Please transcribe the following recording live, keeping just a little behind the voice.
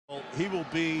He will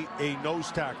be a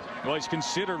nose tackle. Well, he's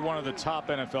considered one of the top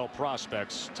NFL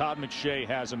prospects. Todd McShay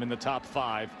has him in the top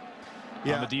 5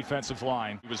 on the defensive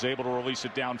line. He was able to release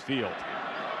it downfield.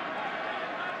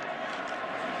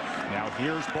 Now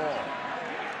here's Ball.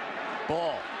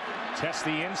 Ball tests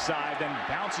the inside, then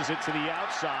bounces it to the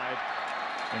outside,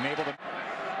 and able to.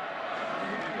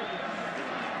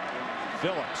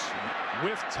 Phillips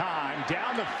with time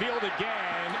down the field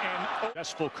again, and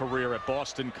successful career at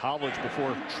Boston College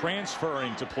before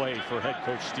transferring to play for head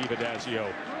coach Steve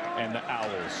Adazio and the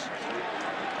Owls.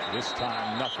 This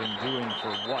time nothing doing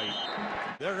for White.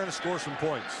 They're going to score some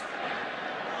points.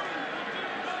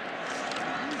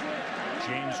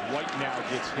 James White now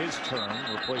gets his turn,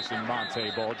 replacing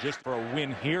Monte Ball, just for a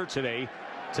win here today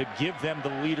to give them the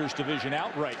Leaders Division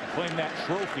outright and claim that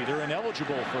trophy. They're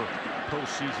ineligible for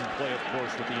postseason play, of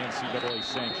course, with the NCAA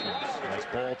sanctions. As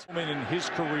Ball in his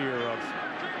career of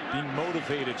being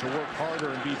motivated to work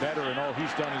harder and be better, and all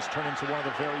he's done is turn into one of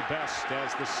the very best,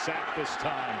 as the sack this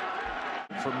time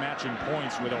for matching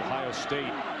points with Ohio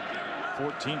State.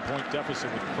 14-point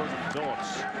deficit with Curtin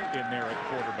Phillips in there at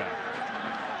quarterback.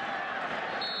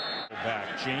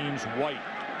 Back James White.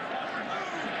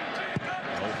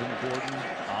 Melvin Gordon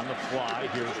on the fly.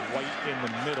 Here's White in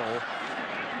the middle,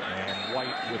 and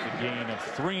White with a gain of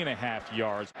 3.5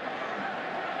 yards.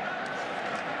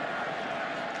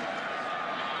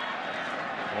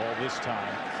 All this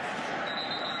time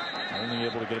only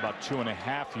able to get about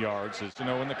 2.5 yards, as you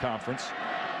know, in the conference.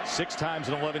 6 times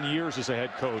in 11 years as a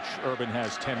head coach, Urban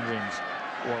has 10 wins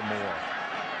or more.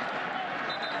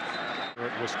 Here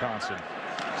at Wisconsin.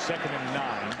 2nd and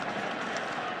 9.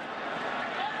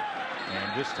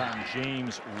 And this time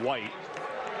James White.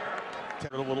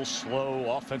 A little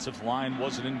slow. Offensive line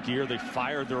wasn't in gear. They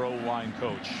fired their O-line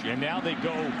coach. And now they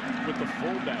go with the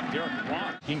fullback, Derek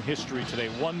Watt. King history today.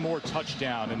 One more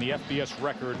touchdown, and the FBS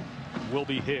record will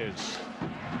be his.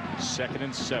 2nd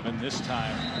and 7. This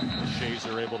time the Shays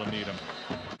are able to meet him.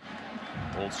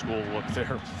 Old school look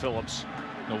there. Phillips.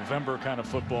 November kind of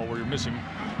football where you're missing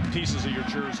pieces of your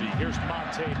jersey. Here's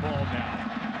Monte Ball now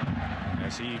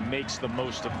as he makes the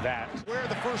most of that. Where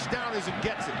the first down is and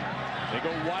gets it. They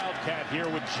go Wildcat here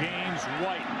with James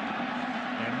White,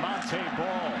 and Monte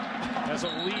Ball has a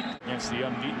lead against the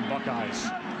unbeaten Buckeyes,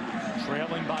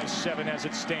 trailing by 7 as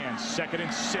it stands. 2nd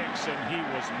and 6, and he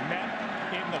was met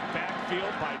in the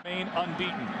backfield by Maine,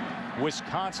 unbeaten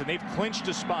Wisconsin. They've clinched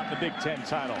a spot in the Big Ten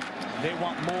title. They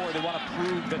want more. They want to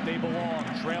prove that they belong.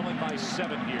 Trailing by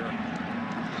 7 here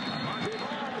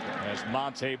as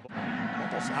Monte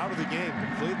almost out of the game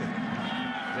completely.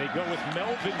 They go with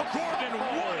Melvin Gordon.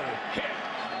 What a hit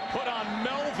put on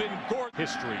Melvin Gordon.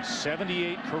 History,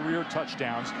 78 career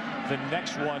touchdowns. The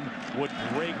next one would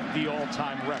break the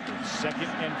all-time record. 2nd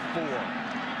and 4.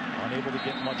 Unable to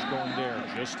get much going there.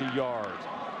 Just a yard.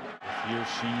 Here's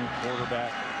senior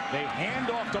quarterback. They hand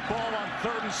off the ball on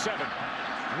 3rd and 7.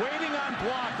 Waiting on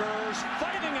blockers.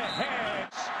 Fighting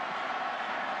ahead.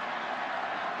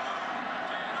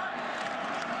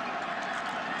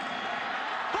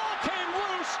 Ball came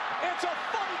loose. It's a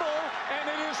fumble, and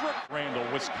it is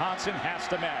Randall. Wisconsin has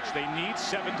to match. They need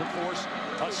 7 to force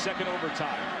a second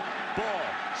overtime. Ball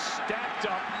stacked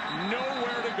up.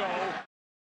 Nowhere to go.